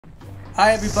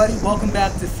Hi everybody, welcome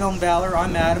back to Film Valor.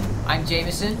 I'm Adam. I'm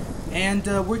Jamison. And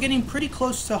we're getting pretty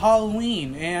close to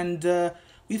Halloween, and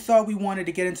we thought we wanted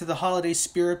to get into the holiday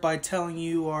spirit by telling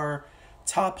you our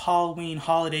top Halloween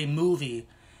holiday movie.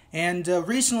 And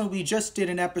recently we just did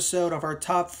an episode of our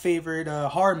top favorite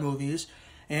horror movies,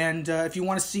 and if you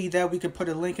want to see that, we could put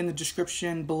a link in the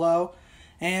description below.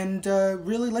 And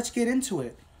really, let's get into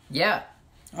it. Yeah.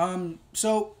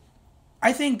 So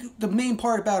I think the main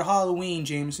part about Halloween,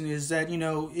 Jameson, is that,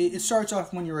 it starts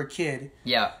off when you're a kid.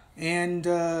 Yeah. And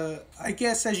I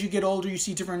guess as you get older, you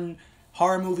see different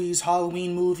horror movies,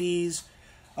 Halloween movies.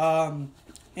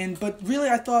 But really,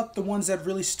 I thought the ones that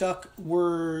really stuck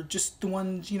were just the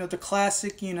ones, the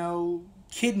classic,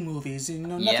 kid movies.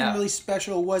 Nothing really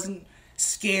special. It wasn't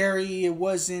scary. It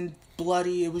wasn't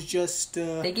bloody. It was just...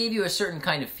 They gave you a certain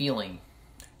kind of feeling.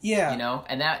 Yeah.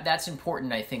 And that's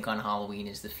important, I think, on Halloween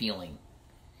is the feeling.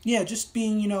 Yeah, just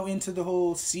being, into the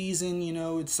whole season,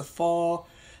 it's the fall,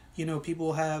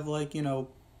 people have,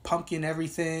 pumpkin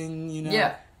everything,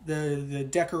 Yeah. the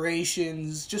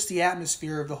decorations, just the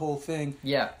atmosphere of the whole thing.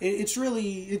 Yeah. It's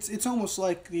really, it's almost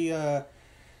like the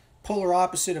polar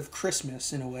opposite of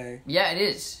Christmas, in a way. Yeah, it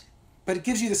is. But it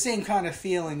gives you the same kind of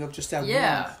feeling of just that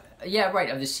Yeah. warmth. Yeah, right,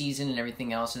 of the season and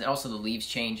everything else, and also the leaves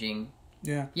changing.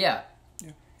 Yeah. Yeah.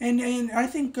 And I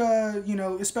think,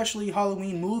 especially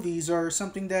Halloween movies are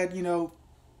something that,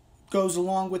 goes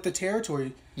along with the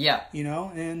territory. Yeah.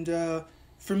 And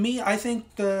for me, I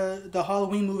think the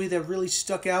Halloween movie that really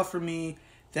stuck out for me,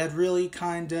 that really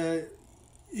kind of,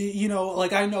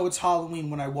 I know it's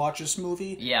Halloween when I watch this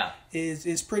movie. Yeah.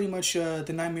 Is pretty much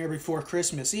The Nightmare Before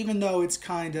Christmas, even though it's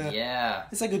kind of... Yeah.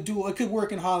 It's like a dual... It could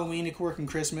work in Halloween, it could work in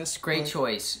Christmas. Great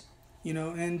choice.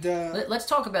 And... Let's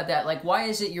talk about that. Like, why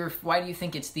do you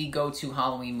think it's the go-to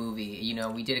Halloween movie?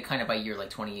 We did it kind of by year,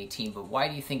 like 2018, but why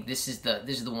do you think this is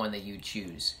the one that you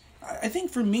choose? I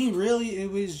think for me, really, it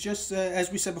was just,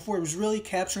 as we said before, it was really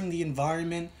capturing the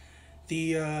environment,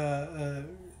 the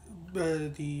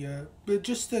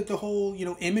whole,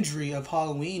 imagery of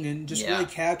Halloween, and just really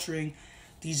capturing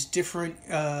these different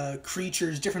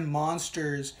creatures, different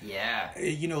monsters. Yeah.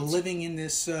 Living in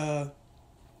this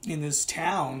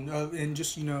town, and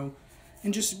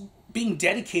just being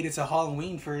dedicated to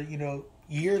Halloween for,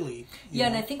 yearly.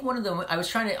 And I think one of them, I was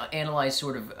trying to analyze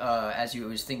sort of, as you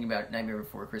was thinking about Nightmare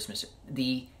Before Christmas,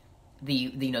 the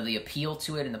appeal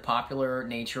to it and the popular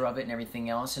nature of it and everything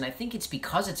else. And I think it's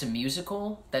because it's a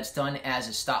musical that's done as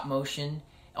a stop motion.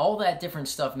 All that different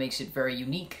stuff makes it very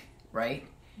unique, right?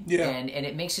 Yeah. And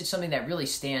it makes it something that really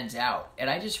stands out. And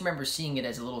I just remember seeing it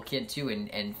as a little kid too,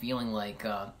 and feeling like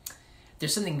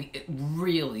there's something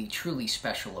really, truly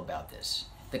special about this.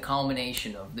 The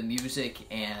culmination of the music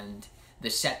and the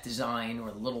set design,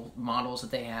 or the little models that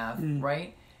they have,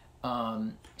 right?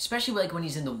 Especially like when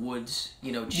he's in the woods,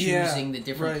 choosing the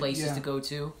different places to go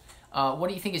to. What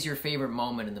do you think is your favorite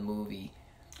moment in the movie?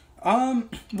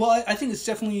 Well, I think it's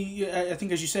definitely, I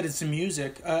think as you said, it's the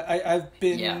music. I've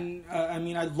been,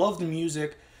 I love the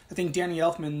music. I think Danny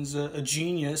Elfman's a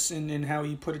genius in how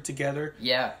he put it together.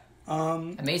 Yeah.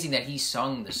 Amazing that he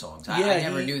sung the songs. I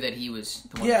never knew that he was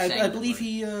the one who sang I believe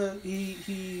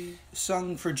he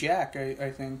sung for Jack, I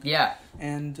think. Yeah.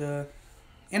 And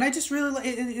I just really like,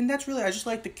 and that's really, I just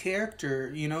like the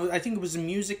character, I think it was the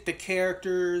music, the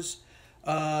characters,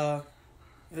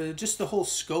 just the whole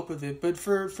scope of it. But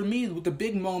for me, the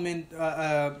big moment,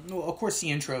 well, of course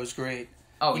the intro is great.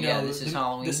 Oh, this is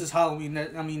Halloween. This is Halloween.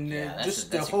 I mean, that's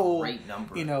the whole, great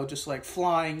number. just like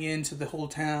flying into the whole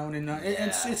town, and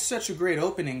it's such a great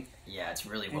opening. Yeah, it's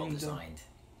really well designed.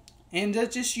 And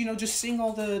just just seeing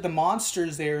all the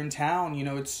monsters there in town,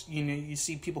 it's you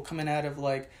see people coming out of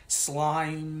like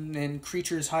slime and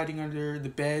creatures hiding under the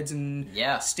beds and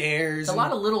stairs. There's a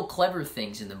lot of little clever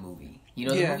things in the movie. The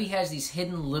movie has these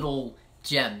hidden little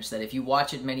gems that if you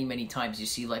watch it many, many times, you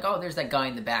see like, oh, there's that guy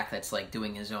in the back that's like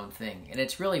doing his own thing, and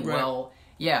it's really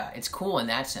it's cool in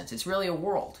that sense. It's really a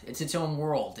world. It's its own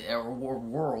world, or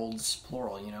worlds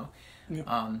plural.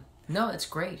 No, it's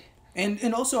great.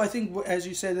 And also, I think, as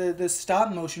you said, the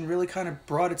stop motion really kind of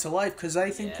brought it to life, because I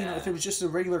think if it was just a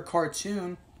regular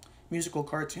musical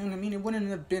cartoon, I mean, it wouldn't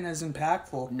have been as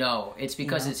impactful. No, it's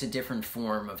because it's a different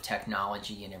form of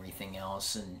technology and everything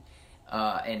else, and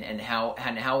how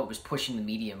it was pushing the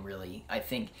medium, really, I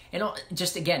think. And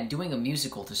just, again, doing a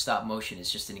musical to stop motion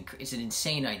is just it's an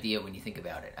insane idea when you think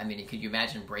about it. I mean, could you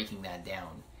imagine breaking that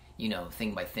down,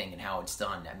 thing by thing, and how it's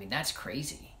done? I mean, that's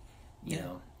crazy, you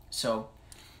know? So,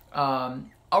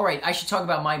 all right, I should talk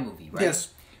about my movie, right?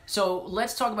 Yes. So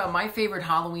let's talk about my favorite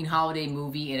Halloween holiday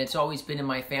movie, and it's always been in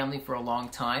my family for a long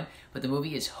time, but the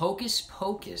movie is Hocus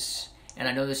Pocus. and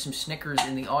I know there's some snickers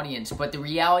in the audience, but the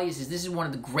reality is this is one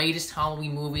of the greatest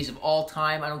Halloween movies of all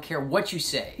time. I don't care what you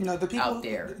say the people out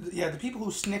there. The people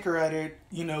who snicker at it,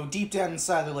 deep down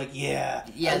inside, they're like, I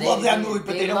they love that movie,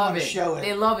 but they don't want to show it.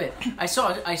 They love it. I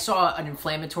saw an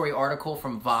inflammatory article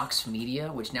from Vox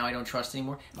Media, which now I don't trust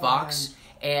anymore. Vox,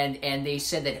 and they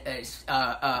said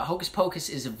that Hocus Pocus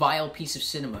is a vile piece of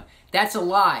cinema. That's a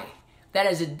lie.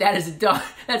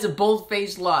 That's a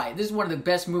bold-faced lie. This is one of the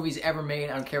best movies ever made.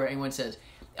 I don't care what anyone says.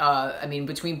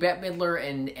 Between Bette Midler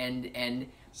and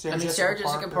Sarah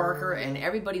Jessica Parker and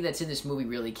everybody that's in this movie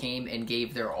really came and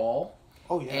gave their all.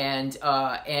 Oh yeah.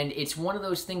 And it's one of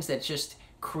those things that just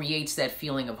creates that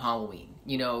feeling of Halloween.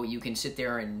 You can sit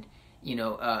there and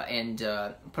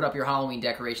put up your Halloween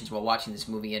decorations while watching this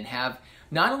movie and have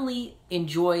not only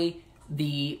enjoy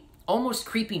the almost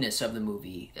creepiness of the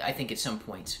movie. I think at some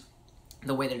points,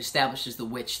 the way that it establishes the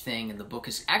witch thing in the book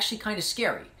is actually kind of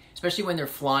scary, especially when they're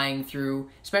flying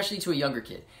through, especially to a younger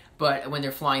kid. But when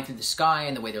they're flying through the sky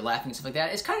and the way they're laughing and stuff like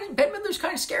that, Bette Midler's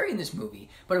kind of scary in this movie.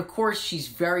 But of course, she's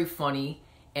very funny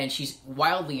and she's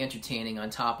wildly entertaining.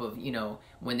 On top of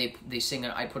when they sing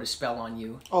 "I Put a Spell on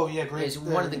You." Oh yeah, great! Is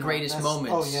one of the greatest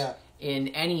moments. Oh yeah. In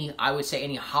any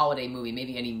holiday movie,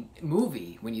 maybe any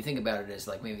movie, when you think about it as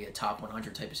like maybe a top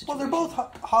 100 type of situation. Well, they're both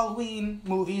Halloween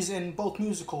movies and both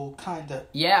musical, kind of.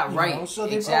 Yeah, right. So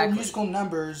they've all musical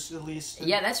numbers, at least.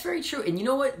 Yeah, that's very true. And you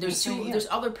know what? There's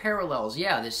other parallels.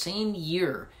 Yeah, the same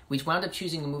year, we wound up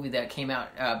choosing a movie that came out,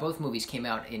 both movies came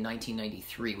out in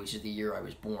 1993, which is the year I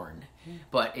was born.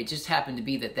 But it just happened to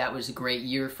be that was a great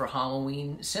year for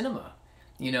Halloween cinema.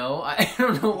 I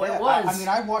don't know what it was.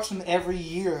 I watch them every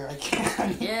year. I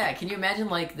can't. Yeah, can you imagine?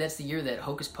 Like that's the year that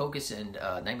Hocus Pocus and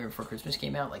Nightmare Before Christmas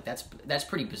came out. Like that's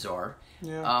pretty bizarre.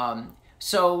 Yeah.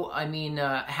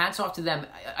 Hats off to them.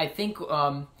 I think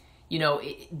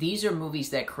these are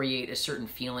movies that create a certain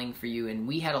feeling for you, and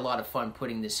we had a lot of fun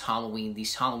putting these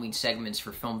Halloween segments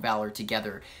for Film Valor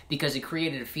together because it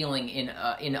created a feeling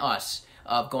in us.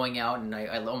 Of going out and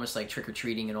I almost like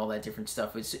trick-or-treating and all that different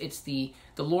stuff. It's the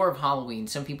lore of Halloween.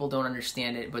 Some people don't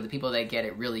understand it, but the people that get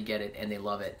it really get it and they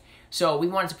love it. So we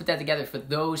wanted to put that together for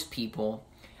those people,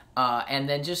 and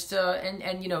then just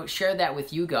share that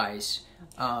with you guys.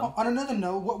 On another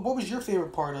note, what was your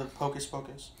favorite part of Hocus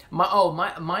Pocus?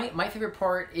 My favorite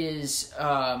part is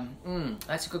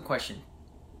that's a good question.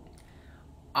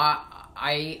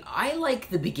 I like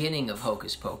the beginning of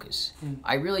Hocus Pocus.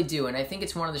 I really do, and I think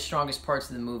it's one of the strongest parts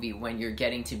of the movie when you're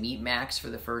getting to meet Max for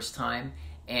the first time,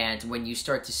 and when you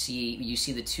start to see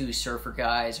the two surfer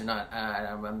guys, or not,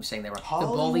 I'm saying that wrong.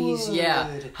 Hollywood. The bullies,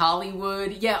 yeah,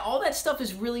 Hollywood, yeah, all that stuff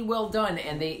is really well done,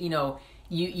 and they,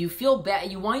 you feel bad.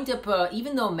 You wind up,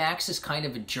 even though Max is kind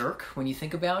of a jerk when you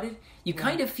think about it, you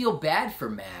kind of feel bad for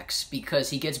Max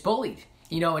because he gets bullied.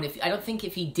 And I don't think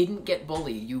if he didn't get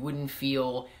bullied, you wouldn't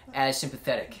feel as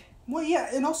sympathetic. Well, yeah,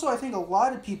 and also I think a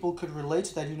lot of people could relate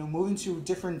to that. moving to a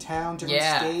different town, different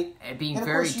state, and being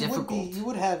very difficult. You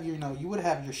would have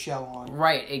your shell on.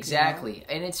 Right, exactly,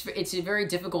 and it's a very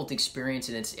difficult experience,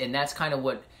 and that's kind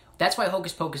of that's why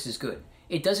Hocus Pocus is good.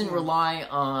 It doesn't rely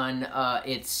on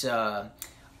its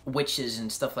witches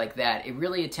and stuff like that. It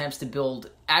really attempts to build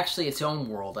actually its own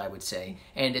world, I would say,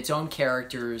 and its own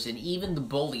characters, and even the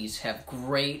bullies have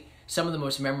some of the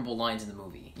most memorable lines in the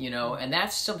movie, and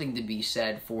that's something to be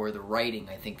said for the writing,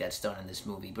 I think, that's done in this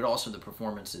movie, but also the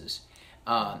performances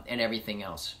and everything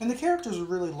else. And the characters are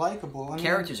really likable.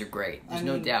 Characters are great, there's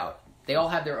no doubt. They all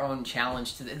have their own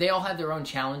they all have their own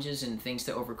challenges and things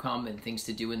to overcome and things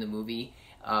to do in the movie,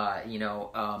 and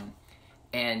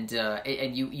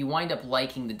you wind up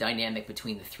liking the dynamic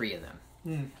between the three of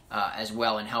them as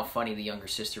well, and how funny the younger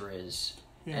sister is.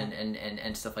 Yeah.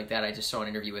 And stuff like that. I just saw an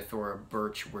interview with Thora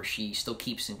Birch where she still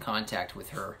keeps in contact with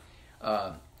her,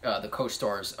 the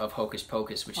co-stars of Hocus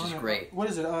Pocus, which is great. What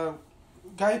is it?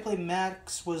 Guy who played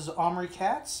Max was Omri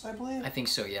Katz, I believe? I think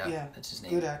so, yeah. Yeah. That's his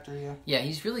name. Good actor, yeah. Yeah,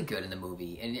 he's really good in the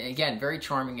movie. And again, very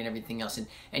charming and everything else.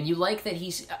 And you like that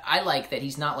I like that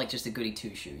he's not like just a goody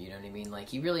two-shoe, you know what I mean? Like,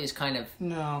 he really is kind of...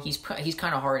 No. He's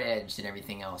kind of hard-edged and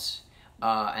everything else.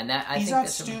 And that I he's think not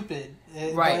that's stupid,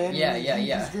 right? Yeah.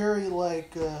 He's very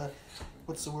like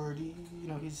what's the word?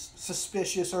 He's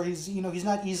suspicious, or he's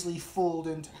not easily fooled,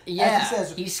 and as he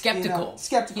says, he's skeptical.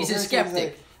 Skeptical. He's a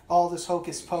skeptic. All this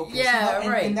hocus pocus. Yeah,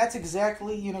 right. And that's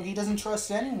exactly he doesn't trust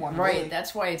anyone. Right. Really.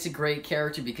 That's why it's a great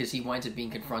character, because he winds up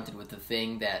being confronted with the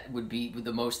thing that would be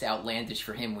the most outlandish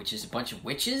for him, which is a bunch of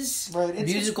witches, right?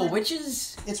 Musical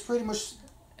witches. It's pretty much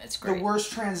the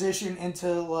worst transition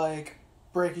into like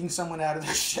breaking someone out of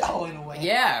their shell in a way.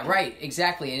 Yeah, right,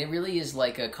 exactly. And it really is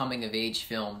like a coming of age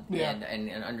film, yeah.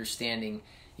 and understanding,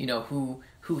 who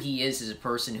who he is as a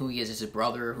person, who he is as a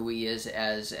brother, who he is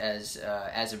as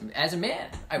a man,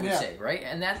 I would say, right?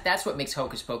 And that's what makes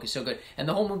Hocus Pocus so good. And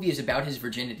the whole movie is about his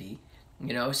virginity,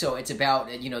 you know. So it's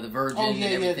about, you know, the virgin and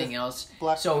everything else.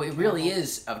 So it really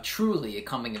is truly a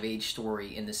coming of age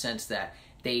story in the sense that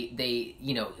they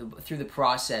you know, through the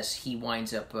process he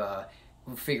winds up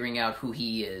figuring out who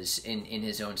he is in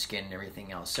his own skin and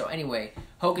everything else. So anyway,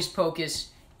 Hocus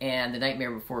Pocus and The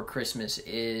Nightmare Before Christmas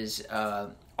is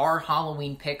our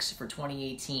Halloween picks for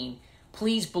 2018.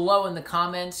 Please, below in the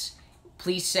comments,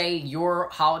 please say your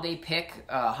holiday pick,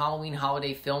 Halloween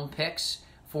holiday film picks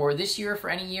for this year, for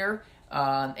any year.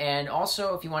 And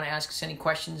also, if you want to ask us any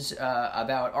questions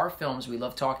about our films, we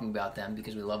love talking about them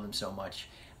because we love them so much.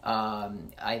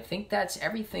 I think that's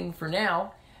everything for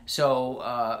now. So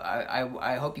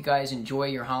I hope you guys enjoy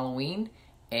your Halloween.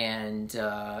 And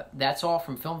that's all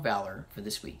from Film Valor for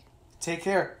this week. Take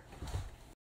care.